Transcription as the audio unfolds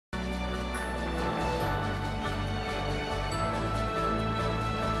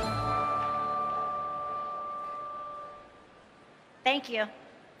Thank you.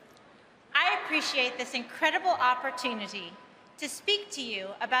 I appreciate this incredible opportunity to speak to you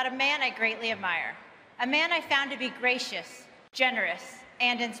about a man I greatly admire, a man I found to be gracious, generous,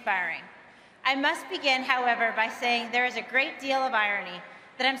 and inspiring. I must begin, however, by saying there is a great deal of irony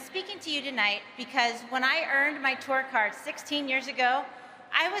that I'm speaking to you tonight because when I earned my tour card 16 years ago,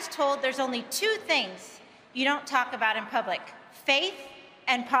 I was told there's only two things you don't talk about in public: faith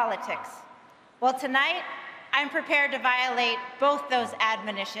and politics. Well, tonight, I'm prepared to violate both those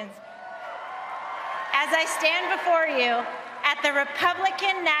admonitions as I stand before you at the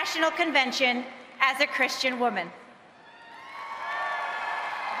Republican National Convention as a Christian woman.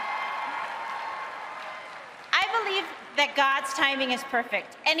 I believe that God's timing is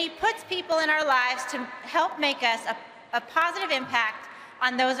perfect, and He puts people in our lives to help make us a positive impact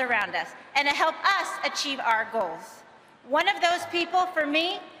on those around us and to help us achieve our goals. One of those people, for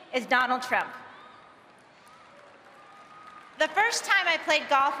me, is Donald Trump. The first time I played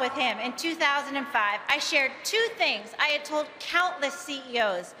golf with him in 2005, I shared two things I had told countless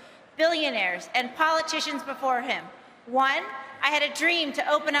CEOs, billionaires, and politicians before him. One, I had a dream to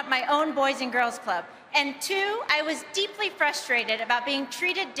open up my own Boys and Girls Club. And two, I was deeply frustrated about being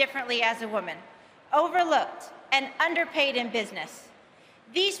treated differently as a woman, overlooked, and underpaid in business.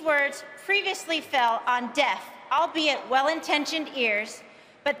 These words previously fell on deaf, albeit well-intentioned ears,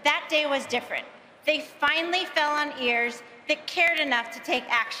 but that day was different. They finally fell on ears that cared enough to take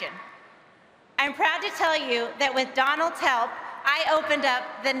action. I'm proud to tell you that with Donald's help, I opened up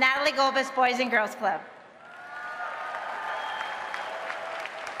the Natalie Gulbis Boys and Girls Club.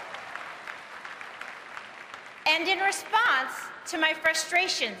 And in response to my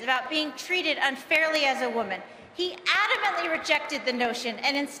frustrations about being treated unfairly as a woman, he adamantly rejected the notion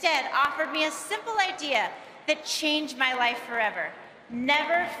and instead offered me a simple idea that changed my life forever: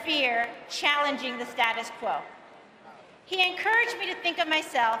 never fear challenging the status quo. He encouraged me to think of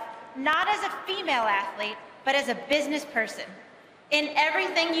myself not as a female athlete, but as a business person. In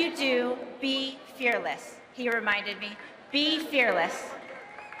everything you do, be fearless, he reminded me. Be fearless.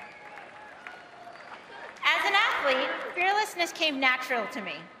 As an athlete, fearlessness came natural to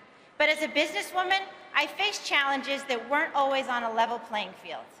me. But as a businesswoman, I faced challenges that weren't always on a level playing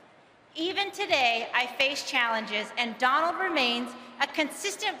field. Even today, I face challenges, and Donald remains a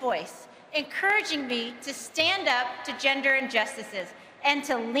consistent voice, encouraging me to stand up to gender injustices and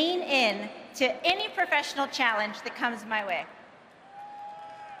to lean in to any professional challenge that comes my way.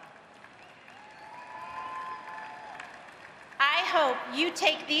 I hope you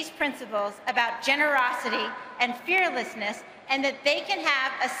take these principles about generosity and fearlessness and that they can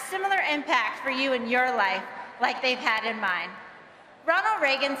have a similar impact for you in your life like they've had in mine. Ronald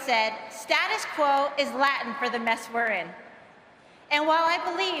Reagan said, "Status quo is Latin for the mess we're in." And while I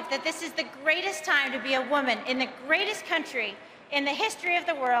believe that this is the greatest time to be a woman in the greatest country in the history of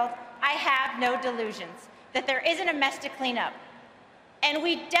the world, I have no delusions that there isn't a mess to clean up. And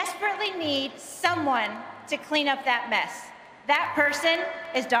we desperately need someone to clean up that mess. That person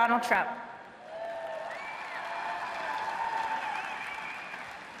is Donald Trump.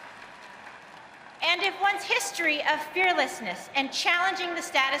 And if one's history of fearlessness and challenging the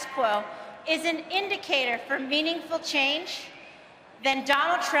status quo is an indicator for meaningful change, then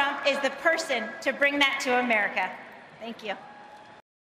Donald Trump is the person to bring that to America. Thank you.